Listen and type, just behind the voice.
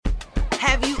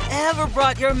Have you ever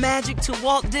brought your magic to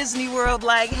Walt Disney World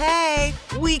like, hey,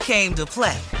 we came to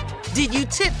play? Did you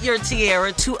tip your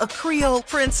tiara to a Creole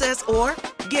princess or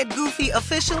get goofy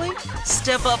officially?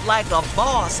 Step up like a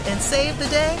boss and save the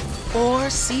day? Or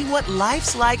see what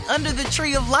life's like under the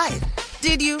tree of life?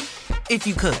 Did you? If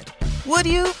you could. Would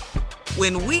you?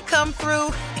 When we come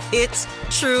through, it's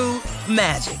true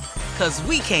magic. 'Cause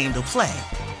we came to play.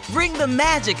 Bring the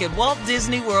magic at Walt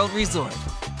Disney World Resort.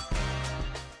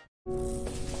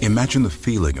 Imagine the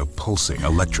feeling of pulsing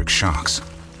electric shocks.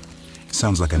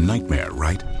 Sounds like a nightmare,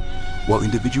 right? While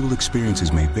individual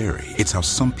experiences may vary, it's how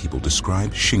some people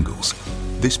describe shingles.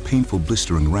 This painful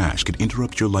blistering rash could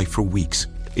interrupt your life for weeks.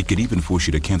 It could even force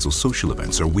you to cancel social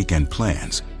events or weekend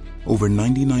plans. Over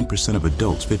 99% of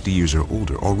adults 50 years or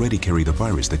older already carry the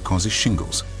virus that causes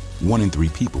shingles. 1 in 3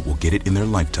 people will get it in their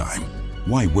lifetime.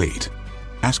 Why wait?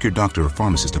 Ask your doctor or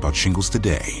pharmacist about shingles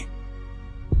today.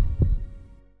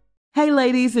 Hey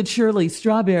ladies, it's Shirley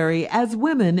Strawberry. As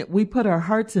women, we put our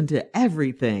hearts into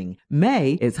everything.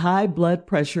 May is High Blood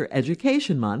Pressure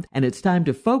Education Month, and it's time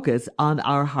to focus on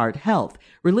our heart health.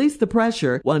 Release the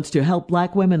Pressure wants to help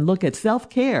Black women look at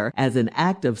self-care as an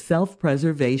act of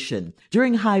self-preservation.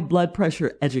 During High Blood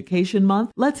Pressure Education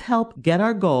Month, let's help get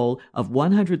our goal of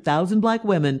 100,000 Black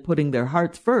women putting their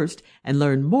hearts first and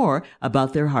learn more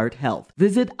about their heart health.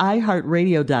 Visit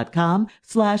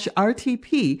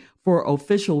iHeartRadio.com/RTP for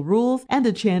official rules and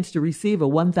a chance to receive a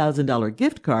 $1,000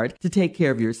 gift card to take care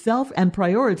of yourself and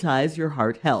prioritize your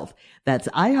heart health. That's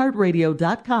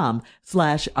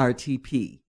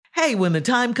iHeartRadio.com/RTP. Hey, when the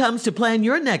time comes to plan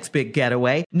your next big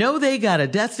getaway, know they got a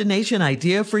destination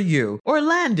idea for you.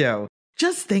 Orlando.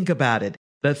 Just think about it.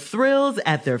 The thrills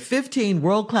at their 15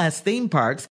 world-class theme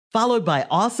parks, followed by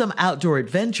awesome outdoor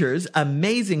adventures,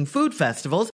 amazing food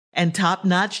festivals, and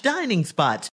top-notch dining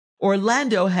spots.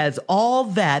 Orlando has all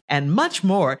that and much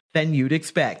more than you'd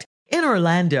expect. In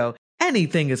Orlando,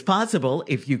 anything is possible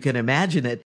if you can imagine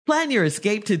it. Plan your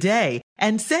escape today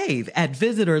and save at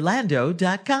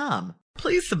visitorlando.com.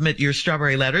 Please submit your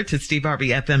strawberry letter to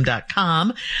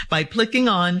steveharveyfm.com by clicking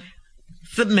on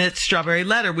Submit Strawberry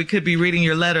Letter. We could be reading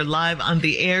your letter live on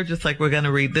the air, just like we're going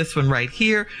to read this one right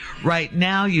here, right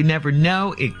now. You never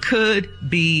know. It could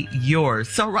be yours.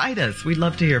 So write us. We'd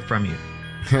love to hear from you.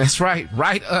 That's right.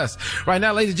 Write us. Right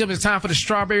now, ladies and gentlemen, it's time for the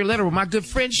Strawberry Letter with my good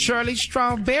friend Shirley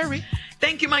Strawberry.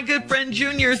 Thank you, my good friend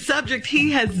Junior. Subject,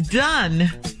 he has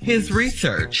done his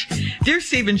research. Dear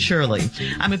Stephen Shirley,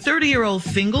 I'm a 30-year-old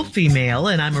single female,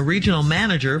 and I'm a regional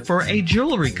manager for a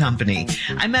jewelry company.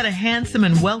 I met a handsome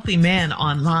and wealthy man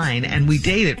online, and we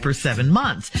dated for 7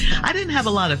 months. I didn't have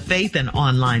a lot of faith in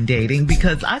online dating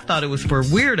because I thought it was for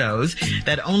weirdos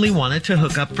that only wanted to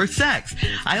hook up for sex.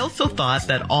 I also thought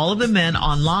that all of the men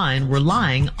online were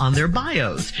lying on their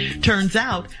bios. Turns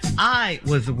out I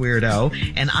was a weirdo,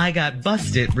 and I got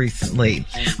busted recently.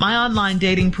 My online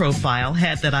dating profile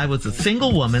had that I was a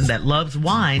single woman that loves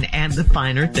wine and the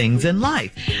finer things in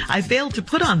life. I failed to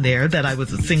put on there that I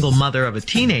was a single mother of a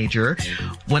teenager.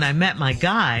 When I met my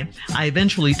guy, I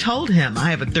eventually told him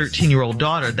I have a 13-year-old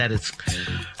daughter that is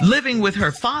living with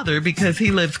her father because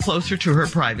he lives closer to her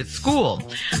private school.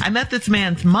 I met this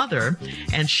man's mother,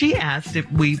 and she asked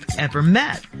if we've ever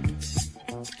met.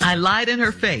 I lied in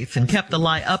her face and kept the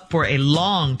lie up for a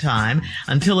long time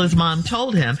until his mom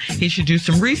told him he should do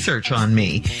some research on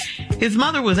me. His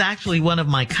mother was actually one of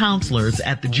my counselors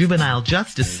at the Juvenile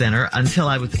Justice Center until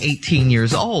I was 18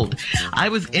 years old. I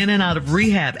was in and out of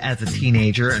rehab as a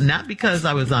teenager, not because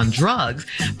I was on drugs,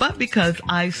 but because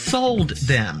I sold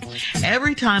them.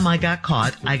 Every time I got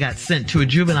caught, I got sent to a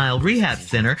juvenile rehab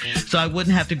center so I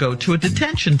wouldn't have to go to a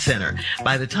detention center.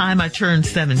 By the time I turned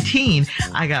 17,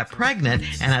 I got pregnant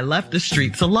and I left the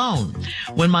streets alone.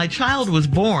 When my child was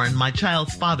born, my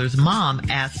child's father's mom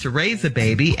asked to raise a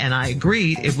baby, and I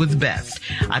agreed it was best.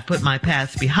 I put my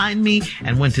past behind me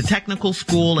and went to technical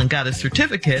school and got a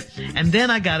certificate, and then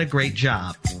I got a great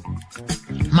job.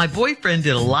 My boyfriend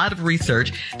did a lot of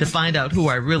research to find out who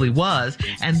I really was,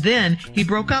 and then he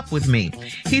broke up with me.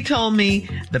 He told me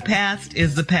the past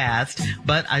is the past,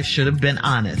 but I should have been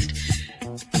honest.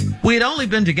 We had only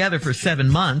been together for 7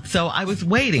 months, so I was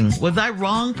waiting. Was I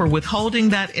wrong for withholding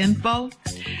that info?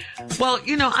 Well,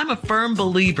 I'm a firm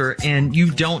believer in you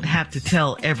don't have to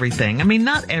tell everything. I mean,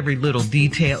 not every little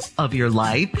detail of your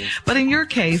life, but in your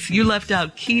case, you left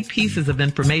out key pieces of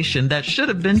information that should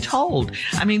have been told.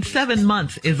 I mean, 7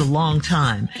 months is a long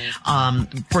time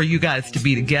for you guys to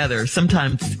be together.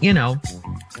 Sometimes,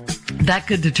 that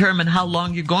could determine how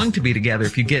long you're going to be together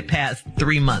if you get past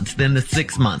 3 months, then the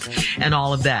 6 months and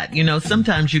all of that.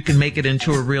 Sometimes you can make it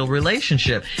into a real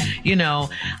relationship.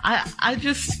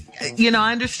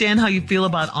 I understand how you feel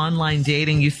about online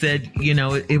dating. You said,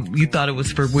 you thought it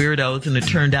was for weirdos, and it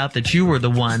turned out that you were the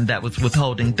one that was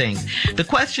withholding things. The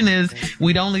question is,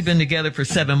 we'd only been together for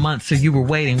 7 months, so you were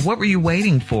waiting. What were you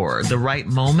waiting for? The right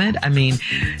moment? I mean,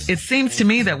 it seems to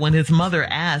me that when his mother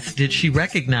asked, did she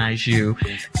recognize you?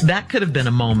 That could have been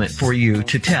a moment for you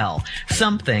to tell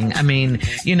something. I mean,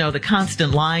 the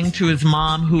constant lying to his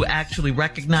mom, who actually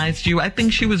recognized you. I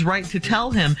think she was right to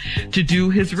tell him to do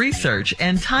his research.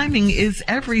 And timing is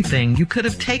everything. You could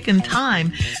have taken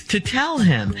time to tell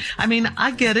him. I mean,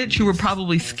 I get it. You were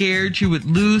probably scared you would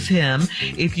lose him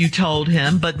if you told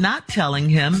him, but not telling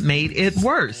him made it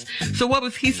worse. So what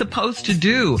was he supposed to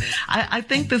do? I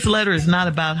think this letter is not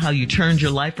about how you turned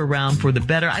your life around for the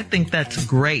better. I think that's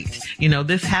great.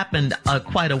 This happened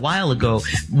quite a while ago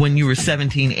when you were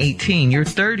 17, 18. You're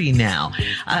 30 now.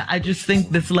 I just think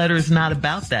this letter is not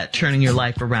about that, turning your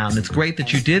life around. It's great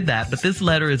that you did that, but this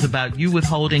letter is about you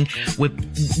withholding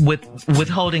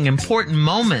important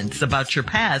moments about your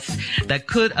past that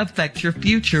could affect your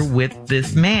future with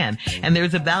this man. And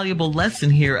there's a valuable lesson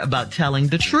here about telling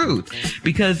the truth,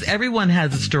 because everyone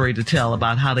has a story to tell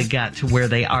about how they got to where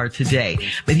they are today.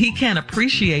 But he can't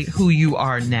appreciate who you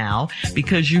are now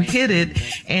because you hid it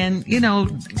and,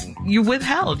 you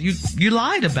withheld. You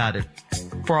lied about it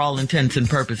for all intents and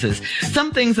purposes.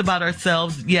 Some things about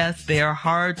ourselves, yes, they are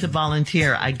hard to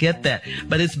volunteer. I get that.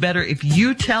 But it's better if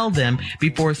you tell them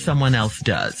before someone else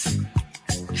does.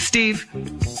 Steve?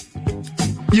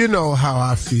 You know how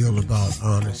I feel about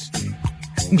honesty.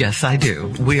 Yes, I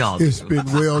do. We all do. It's been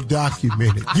well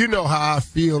documented. You know how I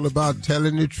feel about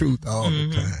telling the truth all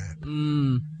the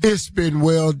time. It's been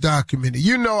well documented.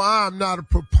 I'm not a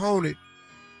proponent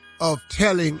of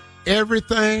telling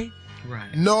everything.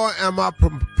 Right. Nor am I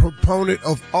proponent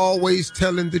of always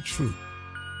telling the truth.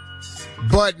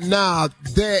 But now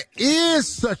there is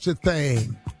such a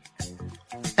thing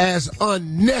as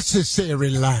unnecessary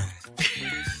lying.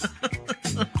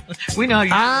 We know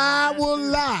you. I will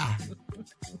lie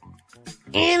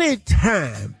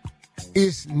anytime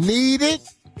it's needed,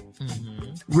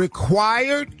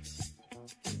 required,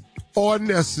 or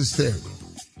necessary.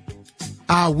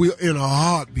 I will in a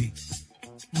heartbeat.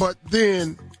 But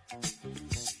then,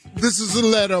 this is a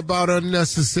letter about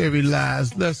unnecessary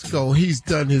lies. Let's go. He's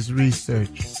done his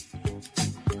research.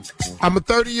 I'm a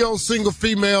 30-year-old single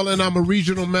female, and I'm a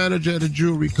regional manager at a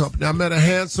jewelry company. I met a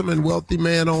handsome and wealthy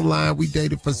man online. We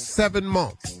dated for 7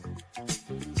 months.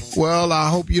 Well, I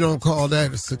hope you don't call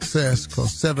that a success,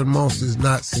 because 7 months is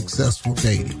not successful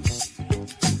dating.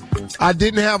 I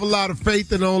didn't have a lot of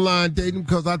faith in online dating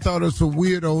because I thought it was for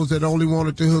weirdos that only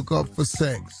wanted to hook up for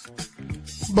sex.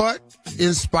 But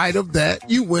in spite of that,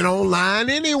 you went online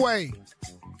anyway.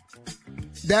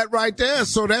 That right there,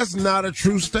 so that's not a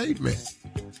true statement.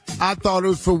 I thought it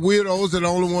was for weirdos that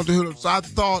only wanted to hook up.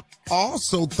 So I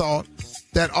also thought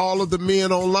that all of the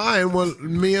men online were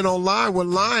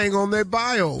lying on their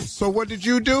bios. So what did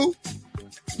you do?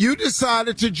 You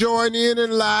decided to join in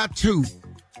and lie too,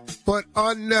 but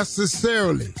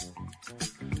unnecessarily.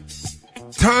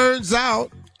 Turns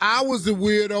out I was a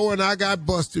weirdo and I got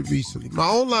busted recently. My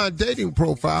online dating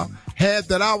profile had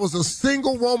that I was a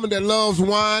single woman that loves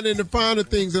wine and the finer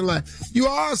things in life. You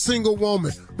are a single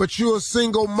woman, but you're a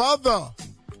single mother.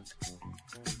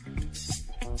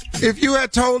 If you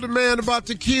had told a man about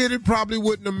the kid, it probably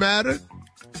wouldn't have mattered.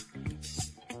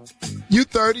 You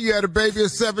 30, you had a baby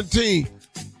at 17,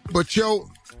 but your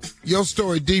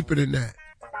story deeper than that.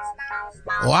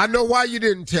 Oh, I know why you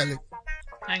didn't tell it.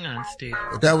 Hang on, Steve.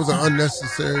 But that was an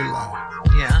unnecessary lie.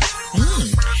 Yeah.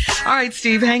 All right,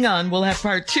 Steve, hang on. We'll have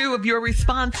part 2 of your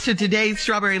response to today's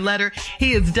Strawberry Letter.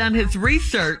 He has done his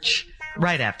research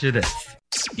right after this.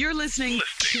 You're listening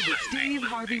to the Steve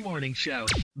Harvey Morning Show.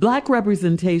 Black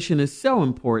representation is so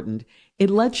important. It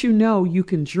lets you know you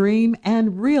can dream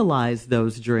and realize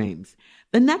those dreams.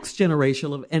 The next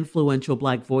generation of influential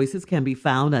Black voices can be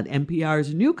found on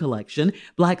NPR's new collection,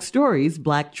 Black Stories,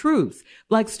 Black Truths.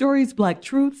 Black Stories, Black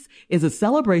Truths is a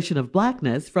celebration of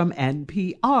Blackness from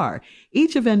NPR.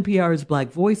 Each of NPR's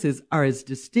Black voices are as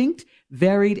distinct,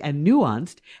 varied, and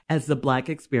nuanced as the Black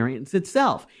experience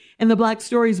itself. In the Black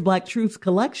Stories, Black Truths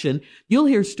collection, you'll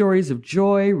hear stories of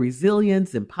joy,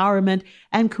 resilience, empowerment,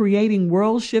 and creating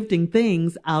world-shifting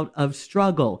things out of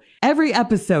struggle. Every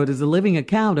episode is a living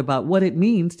account about what it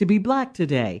means to be Black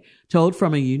today, told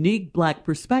from a unique Black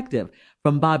perspective.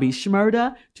 From Bobby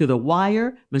Shmurda to The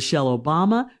Wire, Michelle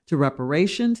Obama to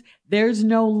reparations, there's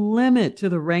no limit to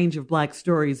the range of Black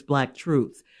Stories, Black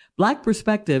Truths. Black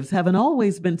perspectives haven't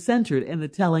always been centered in the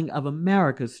telling of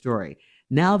America's story.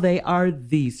 Now they are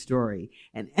the story.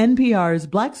 And NPR's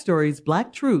Black Stories,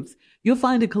 Black Truths you'll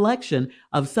find a collection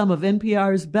of some of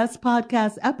NPR's best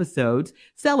podcast episodes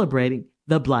celebrating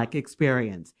the Black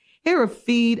experience. Hear a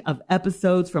feed of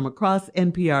episodes from across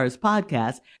NPR's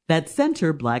podcasts that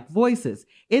center Black voices.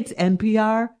 It's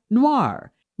NPR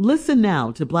Noir. Listen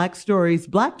now to Black Stories,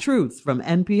 Black Truths from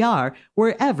NPR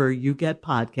wherever you get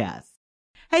podcasts.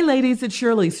 Hey ladies, it's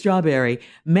Shirley Strawberry.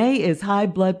 May is High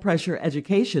Blood Pressure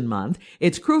Education Month.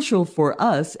 It's crucial for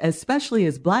us, especially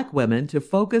as Black women, to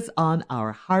focus on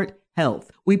our heart health.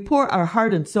 We pour our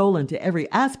heart and soul into every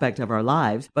aspect of our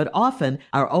lives, but often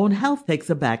our own health takes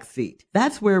a back seat.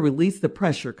 That's where Release the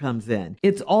Pressure comes in.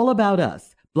 It's all about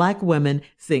us. Black women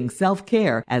seeing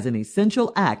self-care as an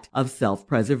essential act of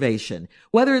self-preservation.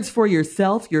 Whether it's for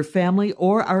yourself, your family,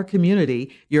 or our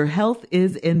community, your health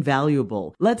is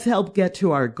invaluable. Let's help get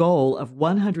to our goal of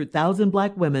 100,000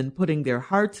 Black women putting their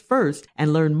hearts first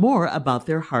and learn more about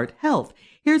their heart health.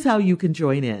 Here's how you can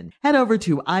join in. Head over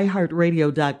to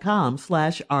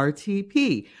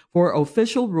iHeartRadio.com/RTP for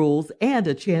official rules and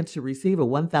a chance to receive a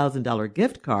 $1,000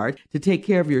 gift card to take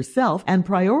care of yourself and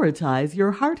prioritize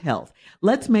your heart health.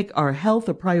 Let's make our health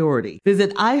a priority.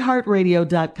 Visit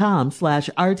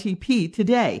iHeartRadio.com/RTP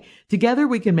today. Together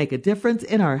we can make a difference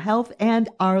in our health and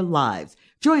our lives.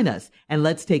 Join us and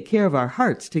let's take care of our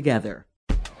hearts together.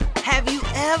 Have you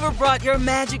ever brought your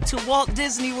magic to Walt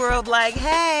Disney World like,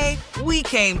 hey, we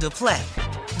came to play?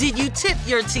 Did you tip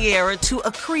your tiara to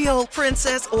a Creole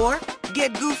princess or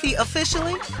get goofy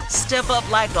officially? Step up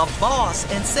like a boss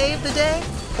and save the day?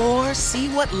 Or see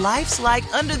what life's like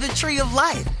under the tree of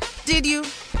life? Did you?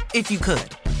 If you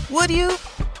could. Would you?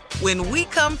 When we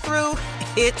come through,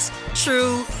 it's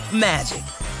true magic.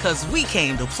 'Cause we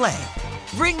came to play.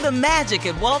 Bring the magic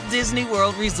at Walt Disney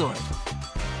World Resort.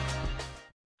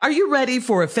 Are you ready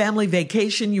for a family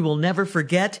vacation you will never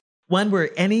forget? One where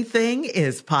anything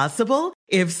is possible?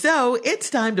 If so,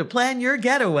 it's time to plan your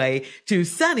getaway to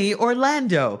sunny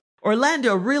Orlando.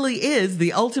 Orlando really is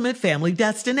the ultimate family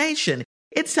destination.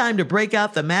 It's time to break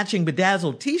out the matching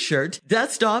bedazzled t-shirt,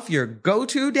 dust off your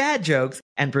go-to dad jokes,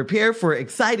 and prepare for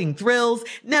exciting thrills,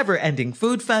 never-ending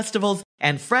food festivals,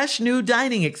 and fresh new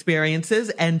dining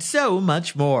experiences, and so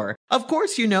much more. Of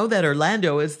course, you know that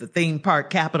Orlando is the theme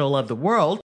park capital of the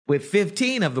world, with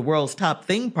 15 of the world's top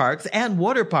theme parks and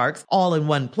water parks all in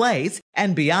one place.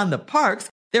 And beyond the parks,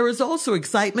 there is also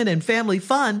excitement and family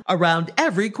fun around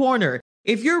every corner.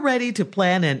 If you're ready to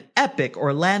plan an epic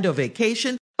Orlando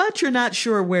vacation, but you're not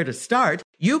sure where to start,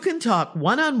 you can talk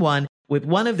one-on-one with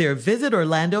one of their Visit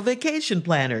Orlando vacation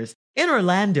planners. In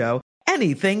Orlando,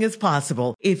 anything is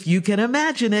possible if you can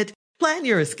imagine it. Plan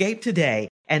your escape today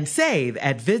and save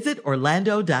at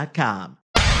visitorlando.com.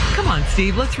 Come on,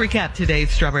 Steve, let's recap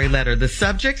today's Strawberry Letter. The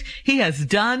subject, he has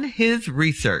done his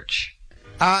research.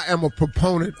 I am a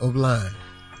proponent of lying.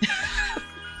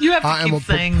 You have to keep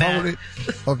saying that.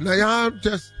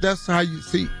 That's how you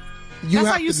see. That's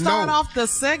how you start off the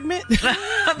segment?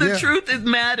 The truth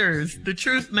matters. The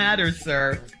truth matters,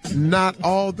 sir. Not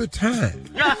all the time.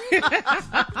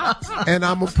 And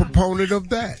I'm a proponent of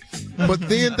that. But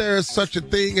then there is such a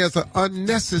thing as an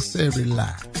unnecessary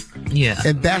lie. Yeah.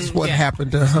 And that's what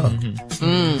happened to her.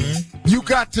 You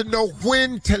got to know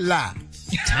when to lie.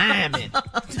 Timing.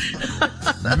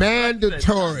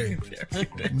 Mandatory,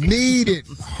 needed,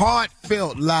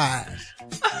 heartfelt lies.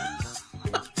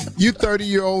 You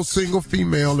 30-year-old single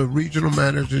female, a regional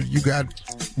manager, you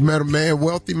met a man,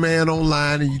 wealthy man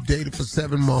online, and you dated for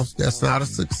 7 months. That's not a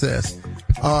success.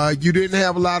 You didn't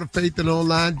have a lot of faith in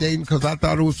online dating because I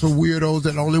thought it was for weirdos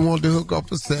that only wanted to hook up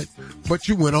for sex. But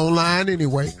you went online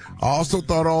anyway. I also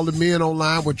thought all the men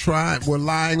online were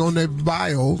lying on their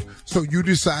bios, so you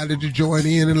decided to join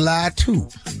in and lie too.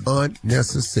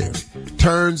 Unnecessary.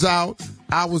 Turns out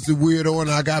I was the weirdo and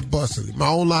I got busted. My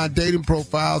online dating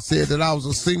profile said that I was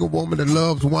a single woman that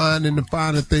loves wine and the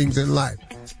finer things in life.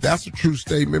 That's a true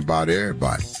statement about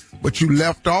everybody. But you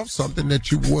left off something that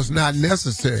was not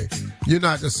necessary. You're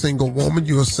not a single woman,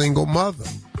 you're a single mother.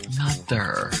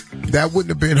 Mother. That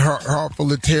wouldn't have been hurtful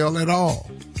to tell at all.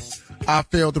 I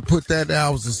failed to put that I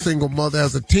was a single mother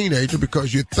as a teenager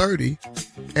because you're 30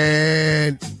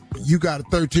 and you got a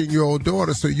 13-year-old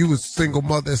daughter, so you was a single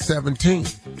mother at 17.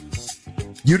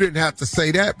 You didn't have to say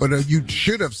that, but you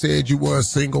should have said you were a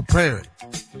single parent.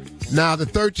 Now, the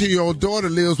 13-year-old daughter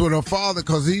lives with her father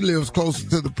because he lives closer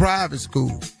to the private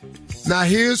school. Now,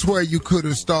 here's where you could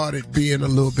have started being a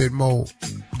little bit more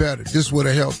better. This would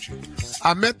have helped you.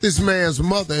 I met this man's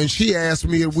mother, and she asked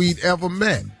me if we'd ever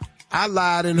met. I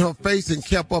lied in her face and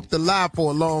kept up the lie for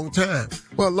a long time.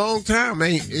 Well, a long time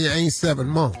ain't 7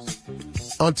 months.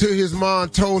 until his mom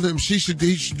told him he should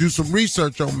do some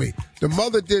research on me. The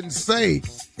mother didn't say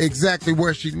exactly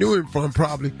where she knew him from,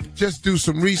 probably. Just do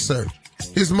some research.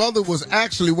 His mother was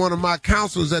actually one of my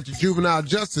counselors at the Juvenile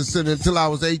Justice Center until I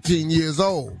was 18 years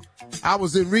old. I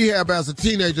was in rehab as a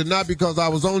teenager, not because I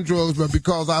was on drugs, but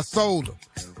because I sold them.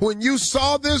 When you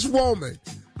saw this woman,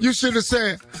 you should have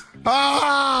said,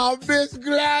 "Oh, Miss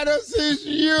Gladys, it's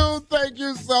you. Thank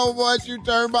you so much. You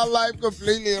turned my life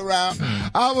completely around.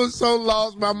 I was so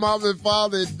lost. My mom and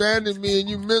father abandoned me, and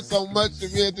you meant so much to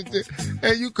me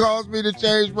and you caused me to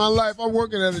change my life. I'm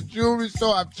working at a jewelry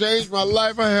store. I've changed my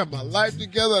life. I have my life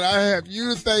together, and I have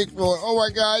you to thank for it. Oh, my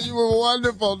God, you were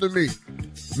wonderful to me."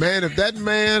 Man, if that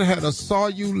man had saw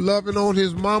you loving on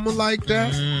his mama like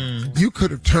that, you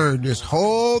could have turned this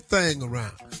whole thing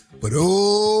around. But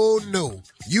oh no,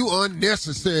 you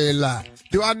unnecessary lie.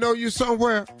 Do I know you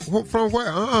somewhere? From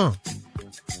where?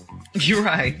 You're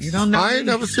right. You don't know I me. ain't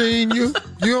never seen you.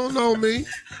 You don't know me.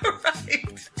 Right.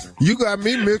 You got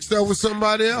me mixed up with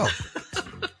somebody else.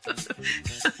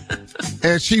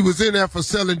 And she was in there for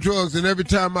selling drugs, and every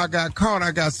time I got caught,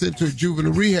 I got sent to a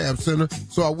juvenile rehab center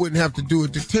so I wouldn't have to do a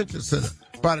detention center.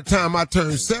 By the time I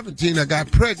turned 17, I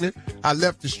got pregnant. I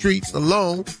left the streets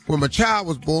alone. When my child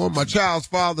was born, my child's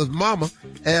father's mama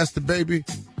asked to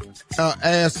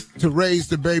raise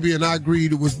the baby, and I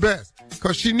agreed it was best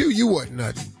because she knew you wasn't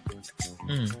nothing.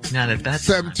 Not at that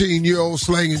 17-year-old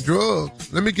slanging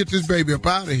drugs. Let me get this baby up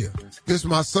out of here. This is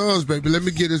my son's baby. Let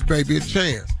me give this baby a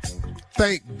chance.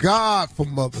 Thank God for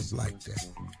mothers like that.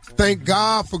 Thank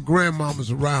God for grandmamas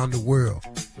around the world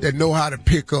that know how to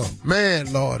pick up.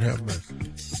 Man, Lord have mercy.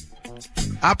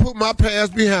 I put my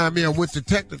past behind me. I went to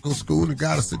technical school and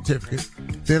got a certificate.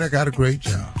 Then I got a great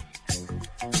job.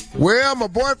 Well, my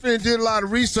boyfriend did a lot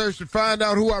of research to find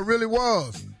out who I really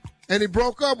was. And he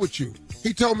broke up with you.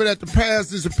 He told me that the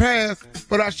past is the past,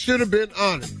 but I should have been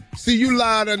honest. See, you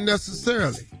lied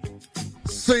unnecessarily.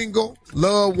 Single,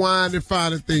 love wine and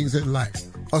finding things in life.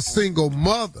 A single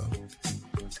mother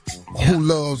who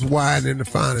loves wine and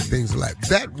finding things in life.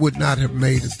 That would not have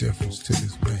made a difference to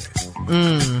this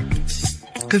man.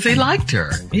 Because he liked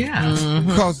her. Yeah.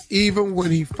 Because even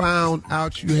when he found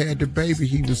out you had the baby,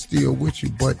 he was still with you.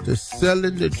 But the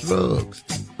selling the drugs,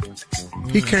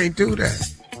 he can't do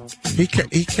that. He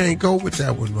can't go with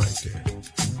that one right there.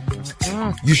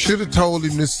 You should have told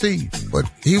him to see, but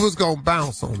he was going to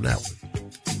bounce on that one.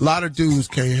 A lot of dudes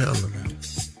can't handle that.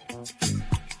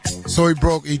 So he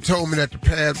told me that the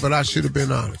past, but I should have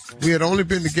been honest. We had only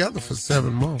been together for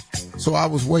 7 months. So I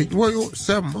was waiting. Wait,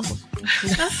 7 months?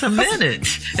 That's a minute.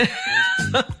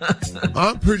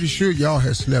 I'm pretty sure y'all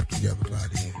had slept together by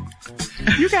then.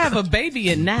 You can have a baby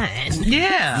at 9.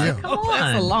 Yeah. Come on.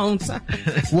 That's a long time.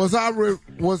 Was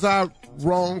I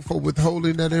wrong for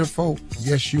withholding that info?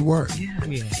 Yes, you were.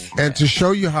 Yeah. And to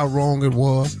show you how wrong it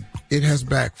was, it has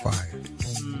backfired.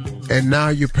 And now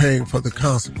you're paying for the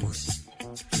consequences.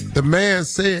 The man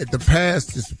said the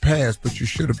past is the past, but you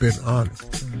should have been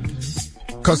honest.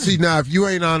 Because, see, now, if you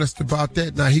ain't honest about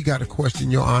that, now he got to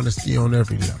question your honesty on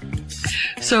every level.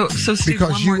 So Steve,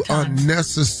 because one more you time.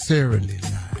 unnecessarily lied.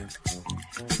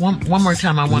 One more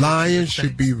time, I want Lying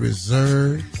should be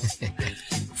reserved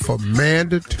for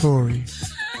mandatory,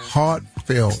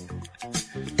 heartfelt,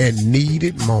 and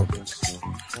needed moments.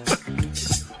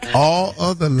 All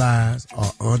other lies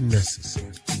are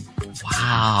unnecessary.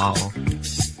 Wow.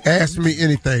 Ask me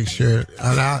anything, Shirley,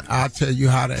 and I'll tell you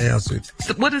how to answer it.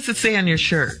 So what does it say on your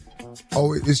shirt?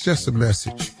 Oh, it's just a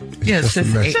message. Yes,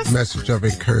 just a message of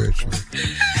encouragement.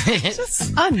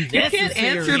 Just unnecessary. You can't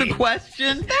answer the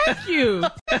question. Thank you.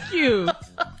 Thank you.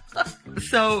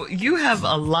 So you have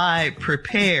a lie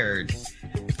prepared.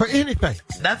 For anything.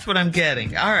 That's what I'm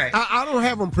getting. All right. I don't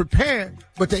have them prepared,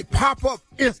 but they pop up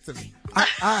instantly.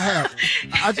 I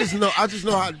just know how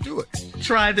to do it.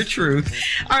 Try the truth.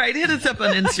 All right, hit us up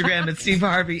on Instagram at Steve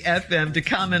Harvey FM to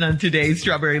comment on today's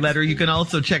Strawberry Letter. You can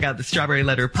also check out the Strawberry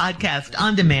Letter podcast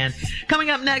on demand. Coming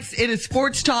up next, it is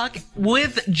Sports Talk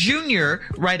with Junior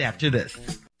right after this.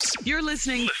 You're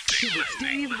listening to the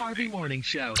Steve Harvey Morning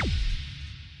Show.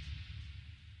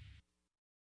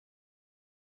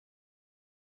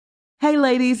 Hey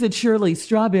ladies, it's Shirley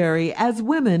Strawberry. As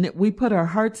women, we put our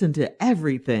hearts into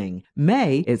everything.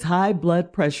 May is High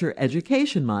Blood Pressure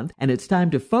Education Month, and it's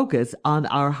time to focus on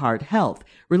our heart health.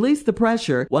 Release the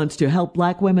Pressure wants to help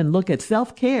Black women look at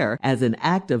self-care as an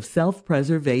act of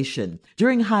self-preservation.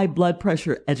 During High Blood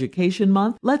Pressure Education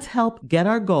Month, let's help get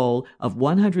our goal of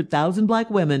 100,000 Black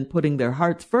women putting their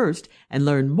hearts first and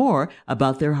learn more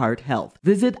about their heart health.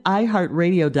 Visit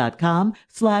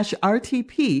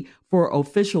iHeartRadio.com/RTP for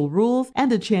official rules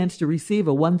and a chance to receive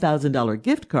a $1,000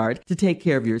 gift card to take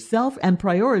care of yourself and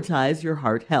prioritize your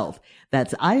heart health.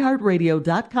 That's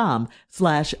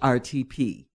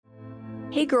iHeartRadio.com/RTP.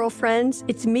 Hey girlfriends,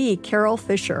 it's me, Carol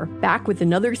Fisher, back with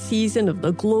another season of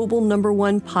the global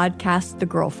 #1 podcast, The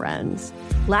Girlfriends.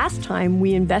 Last time,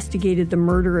 we investigated the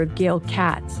murder of Gail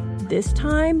Katz. This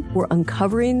time, we're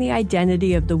uncovering the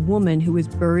identity of the woman who was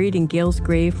buried in Gail's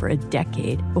grave for a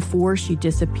decade before she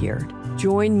disappeared.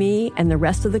 Join me and the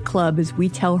rest of the club as we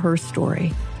tell her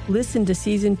story. Listen to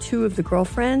Season 2 of The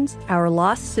Girlfriends, Our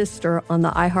Lost Sister on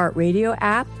the iHeartRadio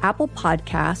app, Apple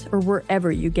Podcasts, or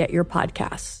wherever you get your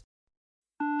podcasts.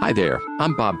 Hi there,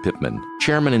 I'm Bob Pittman,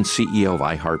 Chairman and CEO of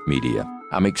iHeartMedia.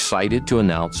 I'm excited to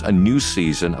announce a new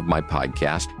season of my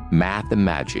podcast, Math and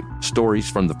Magic, Stories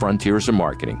from the Frontiers of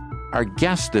Marketing. Our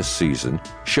guests this season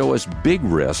show us big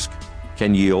risk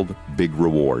can yield big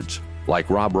rewards, like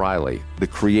Rob Riley, the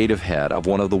creative head of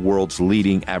one of the world's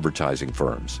leading advertising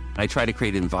firms. I try to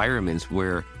create environments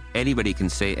where anybody can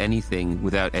say anything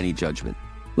without any judgment.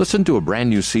 Listen to a brand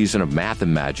new season of Math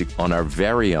and Magic on our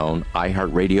very own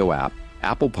iHeartRadio app,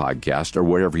 Apple Podcast, or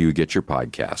wherever you get your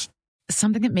podcast.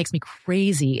 Something that makes me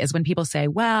crazy is when people say,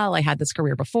 well, I had this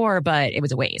career before, but it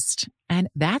was a waste. And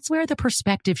that's where the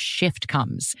perspective shift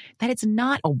comes, that it's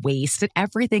not a waste, that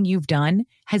everything you've done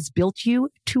has built you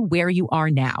to where you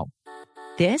are now.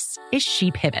 This is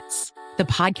She Pivots, the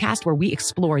podcast where we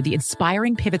explore the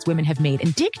inspiring pivots women have made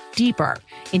and dig deeper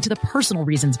into the personal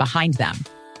reasons behind them.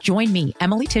 Join me,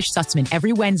 Emily Tish Sussman,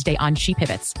 every Wednesday on She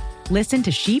Pivots. Listen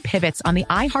to She Pivots on the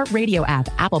iHeartRadio app,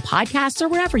 Apple Podcasts, or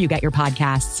wherever you get your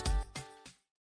podcasts.